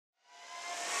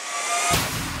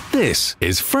This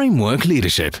is Framework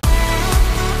Leadership.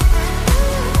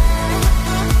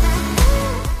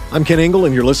 I'm Ken Ingle,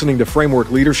 and you're listening to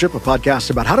Framework Leadership, a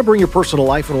podcast about how to bring your personal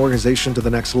life and organization to the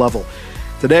next level.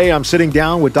 Today, I'm sitting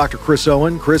down with Dr. Chris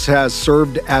Owen. Chris has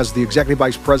served as the Executive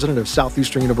Vice President of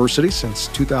Southeastern University since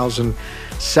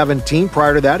 2017.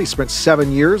 Prior to that, he spent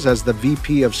 7 years as the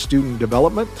VP of Student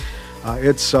Development.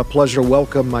 It's a pleasure to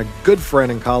welcome my good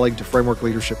friend and colleague to Framework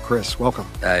Leadership, Chris. Welcome.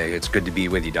 It's good to be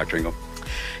with you, Dr. Ingle.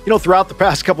 You know, throughout the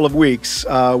past couple of weeks,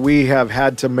 we have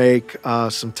had to make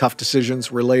some tough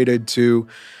decisions related to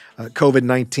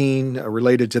COVID-19,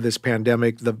 related to this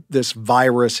pandemic. This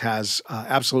virus has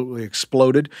absolutely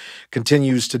exploded,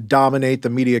 continues to dominate the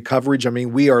media coverage. I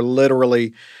mean, we are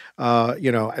literally,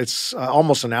 it's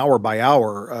almost an hour by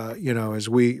hour, as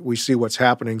we see what's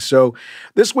happening. So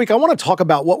this week, I want to talk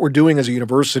about what we're doing as a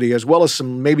university, as well as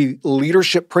some maybe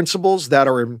leadership principles that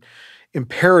are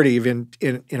imperative in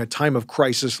a time of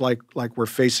crisis like we're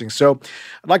facing. So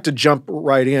I'd like to jump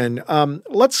right in.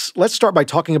 Let's start by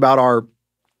talking about our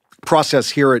process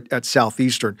here at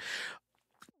Southeastern.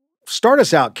 Start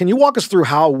us out. Can you walk us through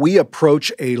how we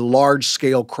approach a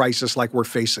large-scale crisis like we're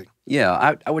facing?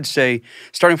 Yeah, I would say,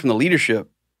 starting from the leadership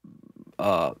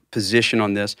position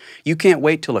on this, you can't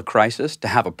wait till a crisis to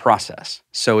have a process.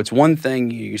 So it's one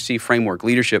thing you see framework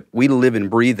leadership, we live and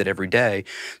breathe it every day.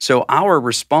 So our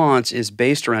response is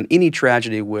based around any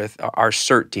tragedy with our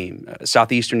CERT team,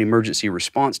 Southeastern Emergency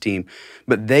Response Team,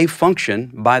 but they function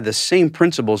by the same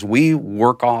principles we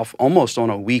work off almost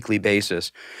on a weekly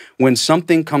basis. When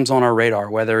something comes on our radar,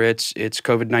 whether it's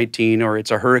COVID-19 or it's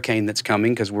a hurricane that's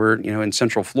coming because we're in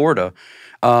Central Florida,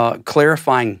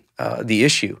 clarifying the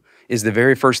issue is the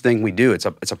very first thing we do. It's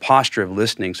a posture of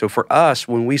listening. So for us,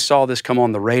 when we saw this come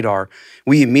on the radar,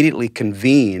 we immediately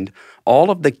convened all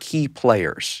of the key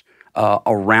players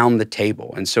around the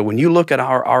table. And so when you look at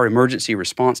our emergency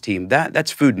response team,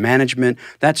 that's food management,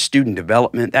 that's student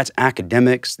development, that's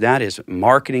academics, that is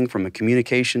marketing from a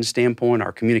communications standpoint.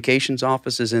 Our communications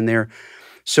office is in there.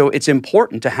 So it's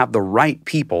important to have the right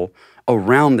people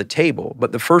around the table.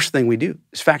 But the first thing we do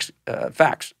is facts.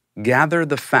 Gather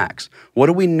the facts. What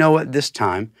do we know at this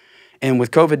time? And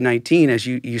with COVID-19, as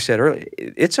you said earlier,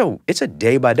 it's a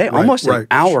day by day, almost an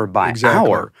hour by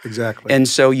hour. Exactly. And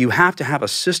so you have to have a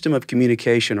system of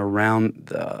communication around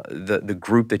the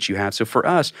group that you have. So for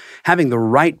us, having the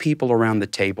right people around the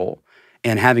table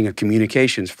and having a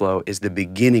communications flow is the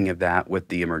beginning of that with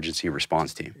the emergency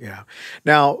response team. Yeah.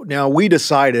 Now we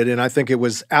decided, and I think it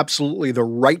was absolutely the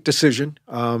right decision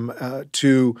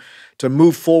to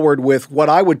move forward with what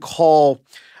I would call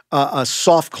a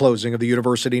soft closing of the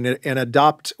university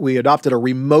and we adopted a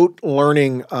remote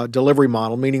learning delivery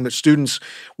model, meaning that students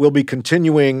will be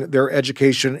continuing their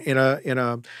education in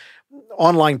a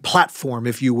online platform,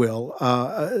 if you will.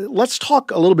 Let's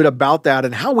talk a little bit about that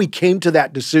and how we came to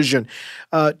that decision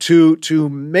to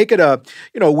make it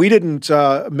we didn't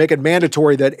make it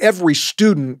mandatory that every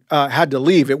student had to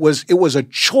leave. It was a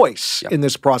choice in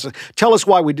this process. Tell us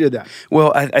why we did that.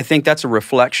 Well, I think that's a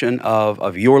reflection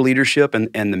of your leadership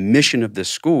and the mission of this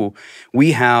school.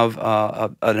 We have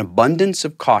an abundance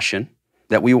of caution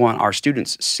that we want our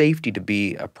students' safety to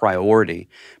be a priority,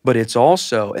 but it's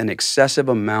also an excessive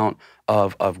amount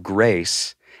of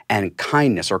grace and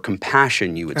kindness or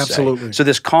compassion, you would say. Absolutely. So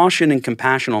this caution and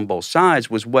compassion on both sides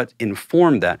was what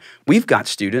informed that. We've got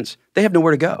students, they have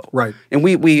nowhere to go. Right. And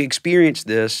we experienced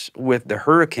this with the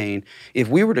hurricane. If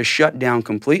we were to shut down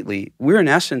completely, we're in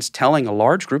essence telling a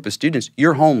large group of students,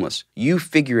 you're homeless, you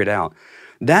figure it out.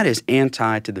 That is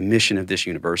anti to the mission of this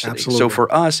university. Absolutely. So for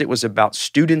us, it was about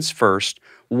students first,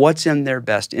 what's in their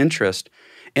best interest.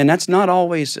 And that's not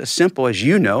always as simple as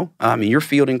I mean, you're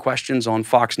fielding questions on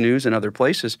Fox News and other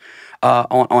places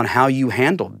on how you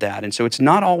handled that. And so it's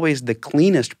not always the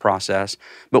cleanest process,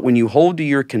 but when you hold to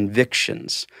your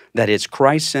convictions that it's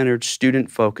Christ-centered,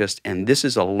 student-focused, and this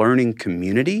is a learning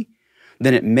community,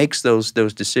 then it makes those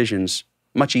decisions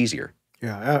much easier.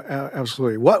 Yeah,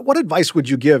 absolutely. What advice would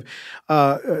you give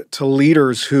to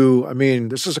leaders who, I mean,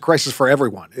 this is a crisis for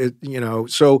everyone,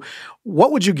 so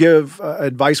what would you give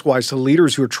advice-wise to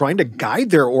leaders who are trying to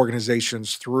guide their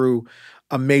organizations through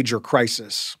a major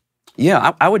crisis?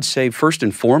 Yeah, I would say first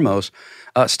and foremost,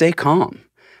 stay calm.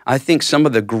 I think some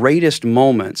of the greatest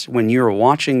moments when you're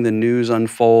watching the news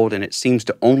unfold and it seems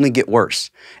to only get worse.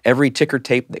 Every ticker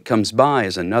tape that comes by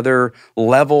is another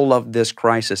level of this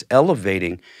crisis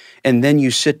elevating. And then you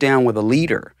sit down with a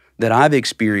leader that I've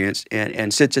experienced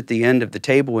and sits at the end of the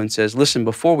table and says, listen,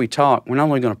 before we talk, we're not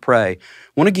only going to pray, I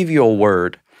want to give you a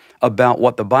word. about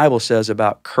what the Bible says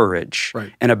about courage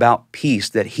Right. and about peace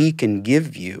that he can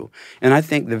give you. And I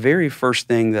think the very first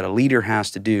thing that a leader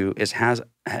has to do is has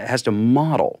to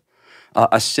model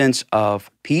a sense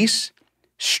of peace,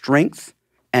 strength,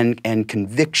 and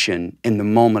conviction in the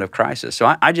moment of crisis.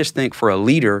 So I just think for a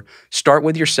leader, start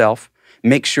with yourself.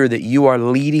 Make sure that you are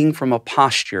leading from a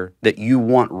posture that you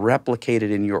want replicated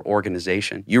in your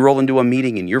organization. You roll into a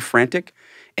meeting and you're frantic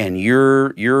and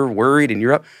you're worried and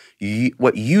you're up.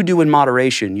 What you do in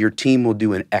moderation, your team will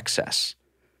do in excess.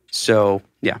 So,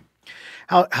 yeah.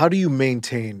 How do you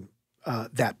maintain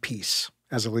that peace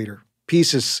as a leader?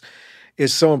 Peace is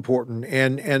so important,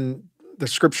 and the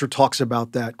Scripture talks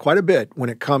about that quite a bit when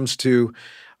it comes to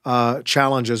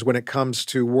challenges, when it comes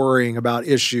to worrying about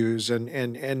issues,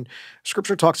 and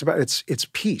Scripture talks about it's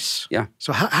peace. Yeah.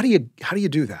 So how do you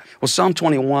do that? Well, Psalm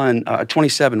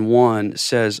 27:1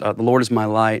 says, "The Lord is my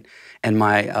light and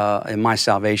my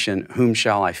salvation. Whom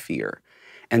shall I fear?"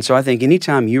 And so I think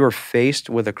anytime you are faced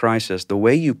with a crisis, the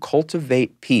way you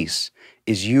cultivate peace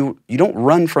is you don't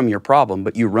run from your problem,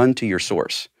 but you run to your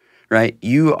source, right?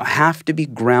 You have to be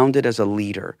grounded as a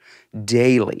leader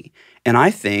daily. And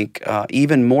I think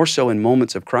even more so in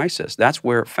moments of crisis, that's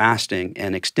where fasting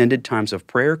and extended times of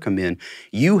prayer come in.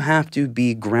 You have to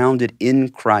be grounded in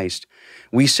Christ.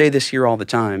 We say this here all the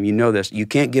time. You know this. You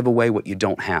can't give away what you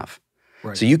don't have.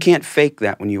 Right. So you can't fake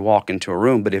that when you walk into a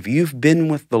room. But if you've been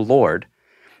with the Lord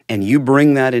and you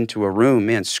bring that into a room,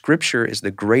 man, Scripture is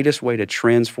the greatest way to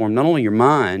transform not only your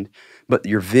mind, but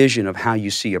your vision of how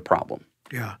you see a problem.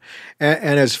 Yeah,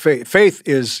 and as faith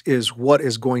is what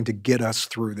is going to get us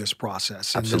through this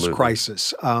process and Absolutely. this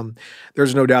crisis.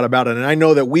 There's no doubt about it, and I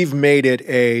know that we've made it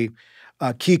a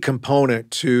key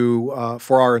component to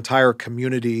for our entire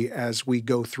community as we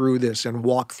go through this and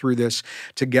walk through this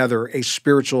together. A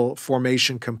spiritual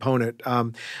formation component.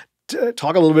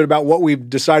 Talk a little bit about what we've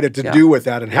decided to do with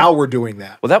that and how we're doing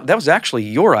that. Well, that was actually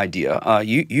your idea.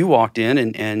 You walked in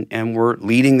and were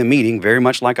leading the meeting very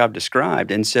much like I've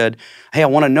described and said, hey, I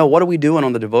want to know, what are we doing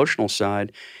on the devotional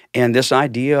side? And this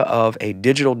idea of a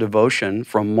digital devotion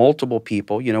from multiple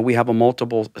people, we have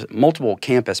multiple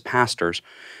campus pastors,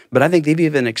 but I think they've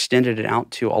even extended it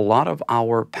out to a lot of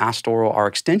our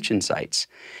extension sites.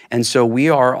 And so we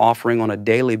are offering on a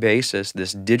daily basis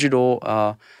this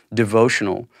digital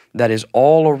devotional that is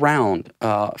all around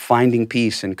finding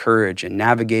peace and courage and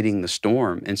navigating the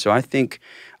storm. And so I think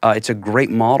it's a great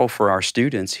model for our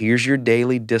students. Here's your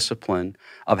daily discipline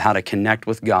of how to connect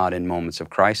with God in moments of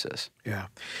crisis. Yeah.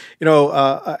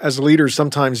 As leaders,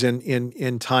 sometimes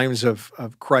in times of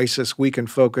crisis, we can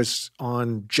focus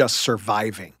on just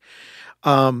surviving.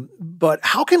 But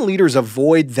how can leaders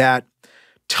avoid that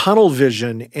tunnel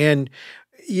vision? And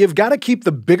you've got to keep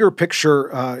the bigger picture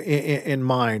in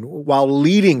mind while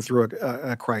leading through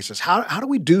a crisis. How do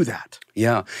we do that?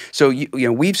 Yeah. So,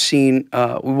 we've seen,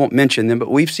 we won't mention them, but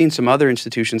we've seen some other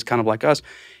institutions kind of like us.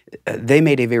 They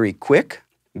made a very quick,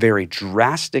 very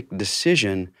drastic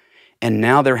decision, and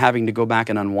now they're having to go back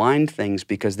and unwind things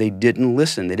because they didn't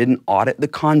listen. They didn't audit the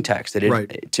context. They didn't,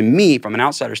 Right. To me, from an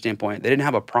outsider standpoint, they didn't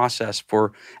have a process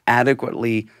for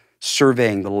adequately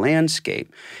surveying the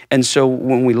landscape. And so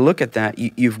when we look at that,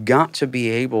 you've got to be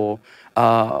able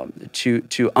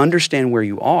to understand where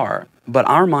you are. But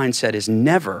our mindset is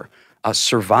never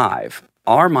survive.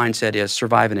 Our mindset is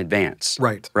survive and advance.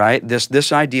 Right. Right?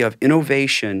 This idea of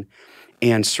innovation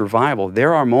and survival.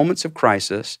 There are moments of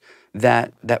crisis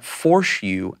that force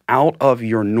you out of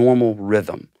your normal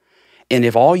rhythm. And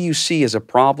if all you see is a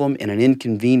problem and an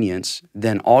inconvenience,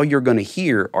 then all you're going to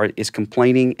hear is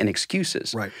complaining and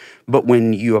excuses. Right. But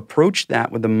when you approach that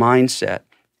with the mindset,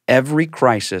 every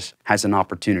crisis has an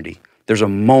opportunity. There's a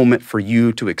moment for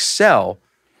you to excel.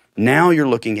 Now you're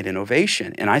looking at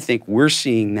innovation. And I think we're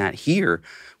seeing that here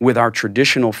with our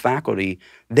traditional faculty.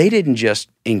 They didn't just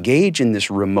engage in this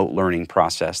remote learning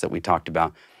process that we talked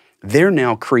about. They're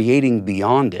now creating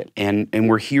beyond it. And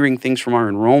we're hearing things from our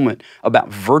enrollment about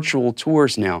virtual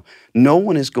tours now. No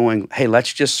one is going, hey,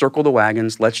 let's just circle the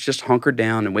wagons. Let's just hunker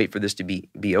down and wait for this to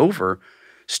be over.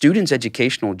 Students'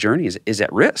 educational journey is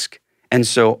at risk. And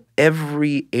so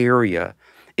every area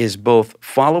is both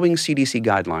following CDC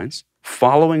guidelines,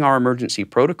 following our emergency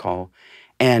protocol,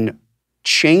 and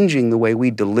changing the way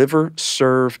we deliver,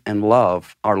 serve, and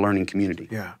love our learning community.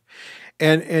 Yeah.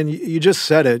 And you just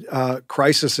said it,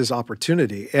 crisis is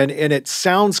opportunity. And it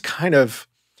sounds kind of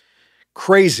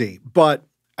crazy, but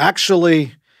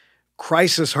actually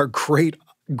crises are great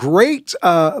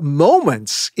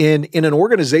moments in an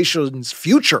organization's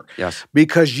future. Yes.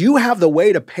 Because you have the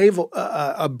way to pave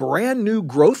a brand new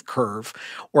growth curve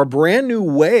or a brand new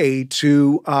way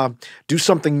to do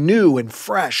something new and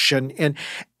fresh. And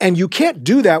And you can't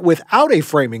do that without a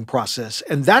framing process.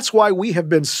 And that's why we have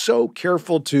been so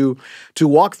careful to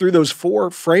walk through those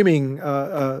 4 framing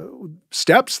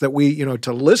steps that we,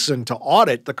 to listen, to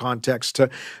audit the context,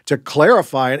 to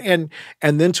clarify it,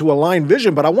 and then to align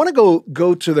vision. But I want to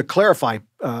go to the clarify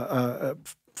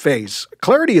phase.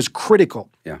 Clarity is critical.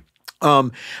 Yeah.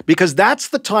 Because that's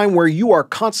the time where you are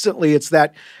constantly, it's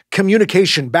that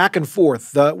communication back and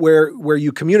forth, where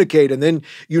you communicate, and then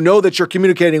you know that you're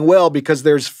communicating well because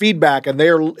there's feedback, and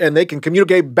they can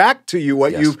communicate back to you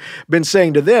what you've been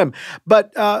saying to them.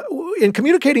 But in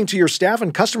communicating to your staff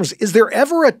and customers, is there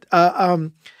ever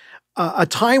a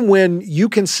time when you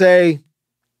can say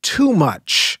too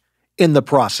much in the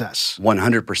process?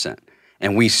 100%.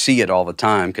 And we see it all the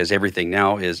time because everything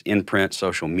now is in print,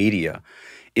 social media.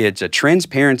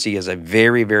 Transparency is a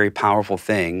very, very powerful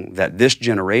thing that this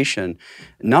generation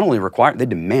not only they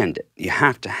demand it. You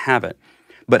have to have it.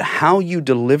 But how you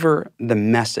deliver the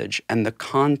message and the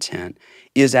content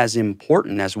is as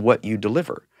important as what you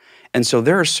deliver. And so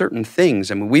there are certain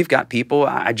things. I mean, we've got people,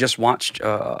 I just watched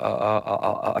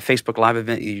a Facebook Live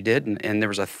event you did, and there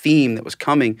was a theme that was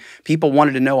coming. People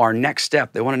wanted to know our next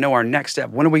step. They want to know our next step.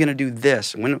 When are we going to do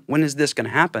this? When is this going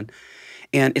to happen?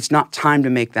 And it's not time to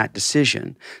make that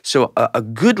decision. So a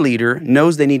good leader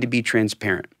knows they need to be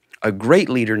transparent. A great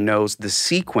leader knows the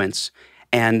sequence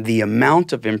and the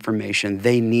amount of information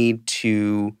they need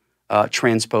to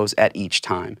transpose at each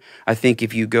time. I think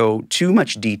if you go too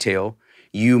much detail,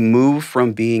 you move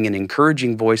from being an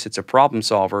encouraging voice that's a problem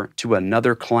solver to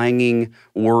another clanging,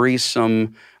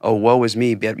 worrisome, oh, woe is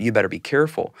me, you better be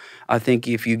careful. I think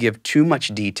if you give too much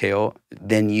detail,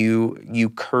 then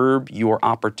you curb your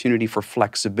opportunity for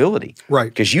flexibility.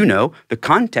 Right. Because the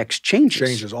context changes.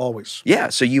 Changes always. Yeah,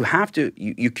 so you have to,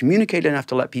 you communicate enough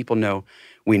to let people know,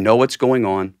 we know what's going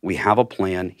on, we have a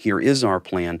plan, here is our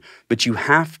plan, but you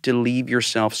have to leave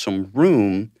yourself some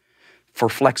room for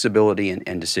flexibility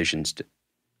and decisions to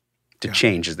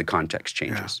change as the context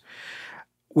changes. Yeah.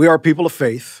 We are people of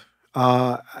faith.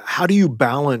 How do you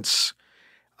balance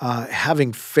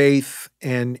having faith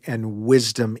and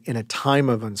wisdom in a time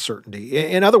of uncertainty?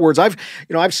 In other words, I've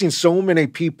seen so many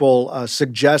people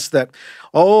suggest that,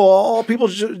 all people,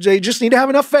 they just need to have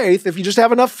enough faith. If you just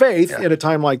have enough faith in a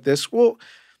time like this, well,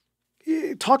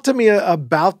 talk to me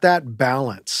about that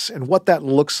balance and what that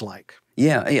looks like.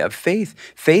 Yeah.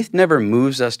 Faith never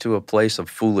moves us to a place of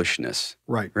foolishness.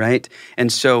 Right?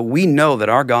 And so we know that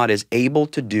our God is able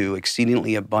to do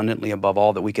exceedingly abundantly above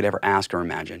all that we could ever ask or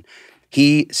imagine.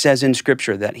 He says in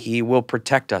Scripture that He will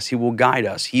protect us, He will guide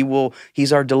us,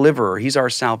 He's our deliverer, He's our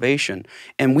salvation.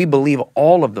 And we believe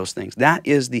all of those things. That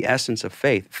is the essence of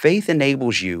faith. Faith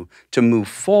enables you to move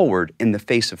forward in the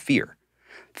face of fear.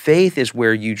 Faith is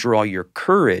where you draw your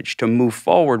courage to move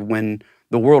forward when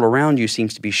the world around you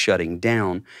seems to be shutting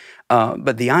down.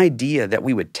 But the idea that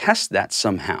we would test that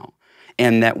somehow,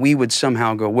 and that we would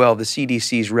somehow go, well, the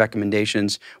CDC's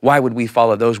recommendations, why would we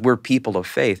follow those? We're people of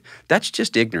faith. That's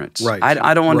just ignorance. Right.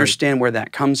 I don't understand where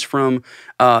that comes from.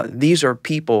 These are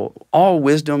people, all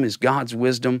wisdom is God's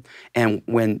wisdom. And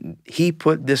when He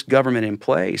put this government in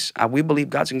place, we believe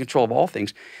God's in control of all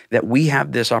things, that we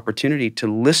have this opportunity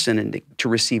to listen and to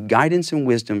receive guidance and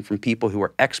wisdom from people who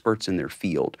are experts in their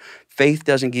field. Faith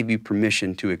doesn't give you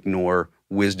permission to ignore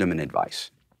wisdom and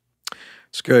advice.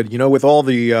 It's good. With all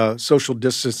the social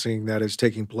distancing that is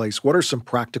taking place, what are some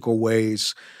practical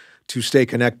ways to stay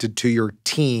connected to your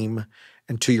team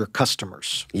and to your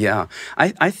customers? Yeah.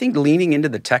 I think leaning into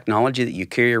the technology that you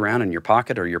carry around in your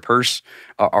pocket or your purse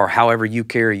or however you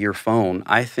carry your phone,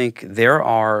 I think there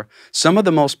are some of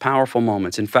the most powerful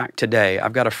moments. In fact, today,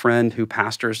 I've got a friend who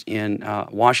pastors in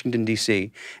Washington,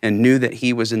 D.C., and knew that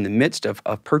he was in the midst of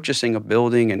purchasing a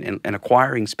building and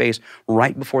acquiring space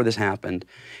right before this happened.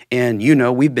 And,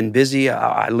 we've been busy.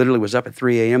 I literally was up at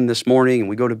 3 a.m. this morning, and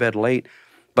we go to bed late.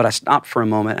 But I stopped for a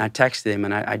moment, I texted him,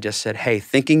 and I just said, hey,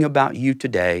 thinking about you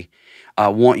today, I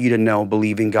want you to know,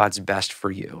 believing God's best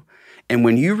for you. And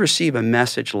when you receive a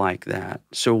message like that,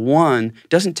 so one,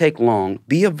 doesn't take long,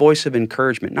 be a voice of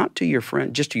encouragement, not to your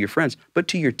friend, just to your friends, but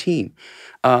to your team.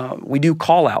 We do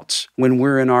call-outs when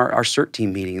we're in our CERT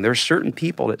team meeting. There are certain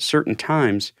people at certain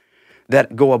times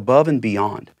that go above and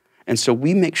beyond. And so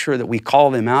we make sure that we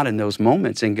call them out in those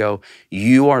moments and go,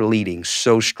 you are leading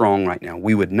so strong right now.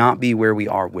 We would not be where we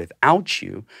are without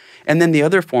you. And then the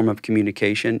other form of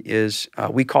communication is,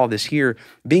 we call this here,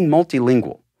 being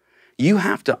multilingual. You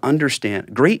have to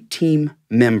understand, great team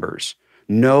members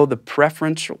know the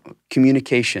preferential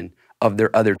communication of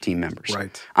their other team members.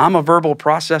 Right. I'm a verbal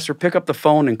processor. Pick up the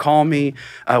phone and call me.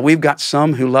 We've got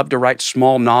some who love to write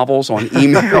small novels on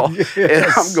email. Yes. And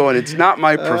I'm going, it's not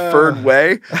my preferred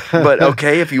way, but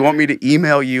okay, if you want me to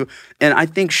email you. And I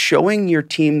think showing your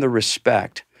team the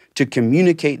respect to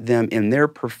communicate them in their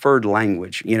preferred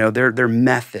language, their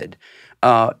method,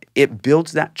 it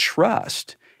builds that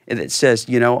trust. And it says,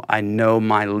 I know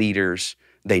my leaders,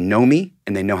 they know me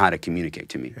and they know how to communicate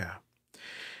to me. Yeah.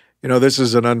 This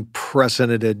is an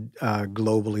unprecedented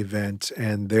global event,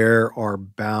 and there are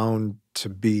bound to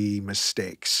be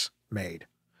mistakes made.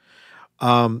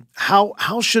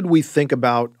 How should we think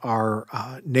about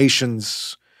our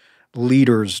nation's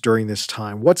leaders during this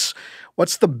time? What's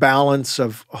the balance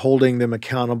of holding them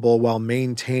accountable while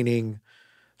maintaining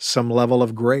some level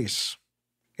of grace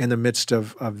in the midst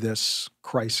of this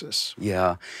crisis?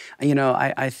 Yeah.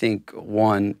 I think,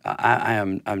 one,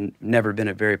 I've never been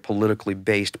a very politically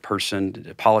based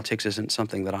person. Politics isn't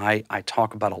something that I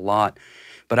talk about a lot,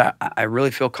 but I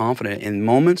really feel confident in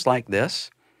moments like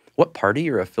this. What party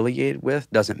you're affiliated with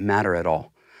doesn't matter at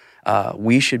all.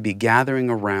 We should be gathering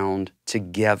around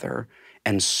together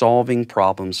and solving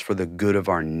problems for the good of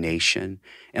our nation.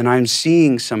 And I'm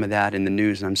seeing some of that in the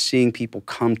news, and I'm seeing people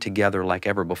come together like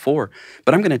ever before.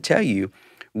 But I'm going to tell you,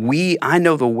 I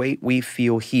know the weight we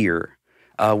feel here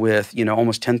with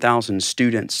almost 10,000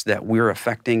 students that we're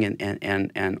affecting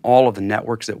and all of the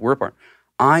networks that we're part.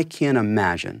 I can't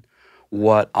imagine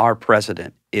what our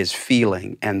president is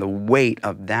feeling and the weight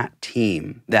of that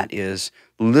team that is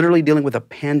literally dealing with a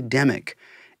pandemic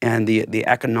and the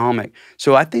economic.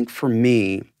 So I think for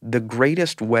me, the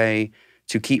greatest way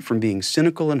to keep from being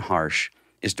cynical and harsh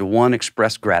is to, one,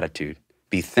 express gratitude,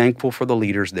 be thankful for the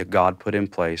leaders that God put in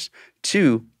place,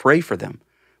 two, pray for them.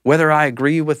 Whether I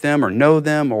agree with them or know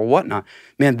them or whatnot,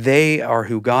 man, they are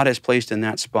who God has placed in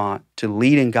that spot to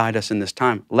lead and guide us in this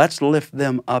time. Let's lift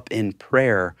them up in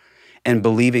prayer and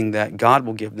believing that God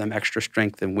will give them extra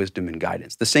strength and wisdom and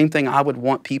guidance. The same thing I would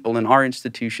want people in our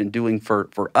institution doing for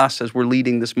us as we're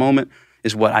leading this moment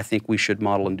is what I think we should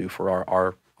model and do for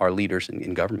our leaders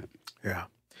in government. Yeah.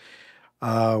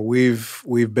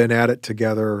 We've been at it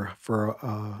together for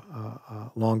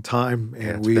a long time,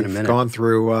 and we've gone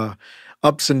through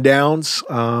ups and downs.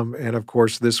 And of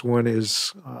course, this one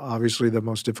is obviously the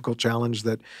most difficult challenge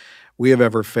that we have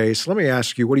ever faced. Let me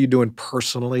ask you, what are you doing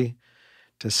personally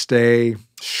to stay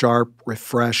sharp,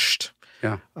 refreshed,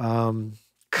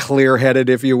 clear-headed,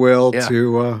 if you will,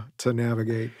 to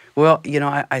navigate? Well,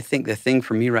 I think the thing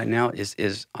for me right now is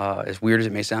as weird as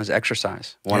it may sound, is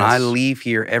exercise. When I leave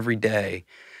here every day,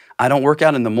 I don't work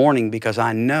out in the morning because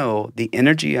I know the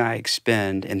energy I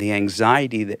expend and the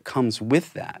anxiety that comes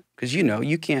with that. Because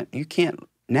you can't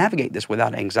navigate this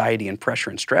without anxiety and pressure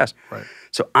and stress. Right.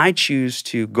 So I choose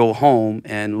to go home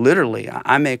and literally,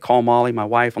 I may call Molly, my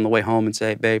wife, on the way home and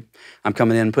say, babe, I'm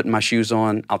coming in, putting my shoes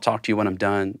on. I'll talk to you when I'm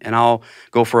done. And I'll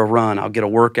go for a run. I'll get a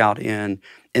workout in.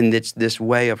 And it's this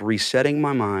way of resetting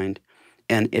my mind,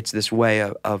 and it's this way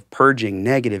of purging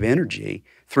negative energy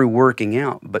through working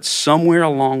out. But somewhere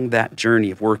along that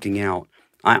journey of working out,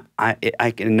 I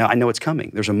know it's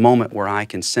coming. There's a moment where I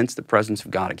can sense the presence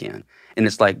of God again. And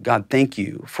it's like, God, thank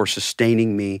you for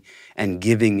sustaining me and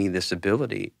giving me this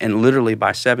ability. And literally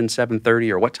by 7:30,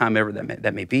 or what time ever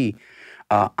that may be,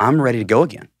 I'm ready to go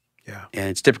again. Yeah. And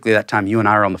it's typically that time you and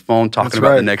I are on the phone talking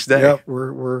about the next day. Yep,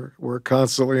 we're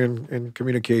constantly in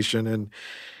communication, and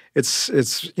it's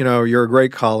you're a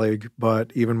great colleague,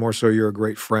 but even more so, you're a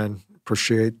great friend.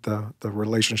 Appreciate the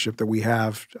relationship that we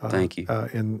have. Thank you.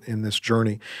 In this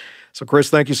journey. So, Chris,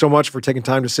 thank you so much for taking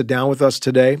time to sit down with us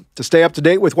today. To stay up to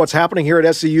date with what's happening here at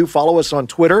SCU, follow us on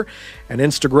Twitter and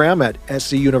Instagram at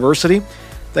SC University.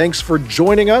 Thanks for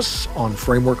joining us on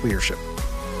Framework Leadership.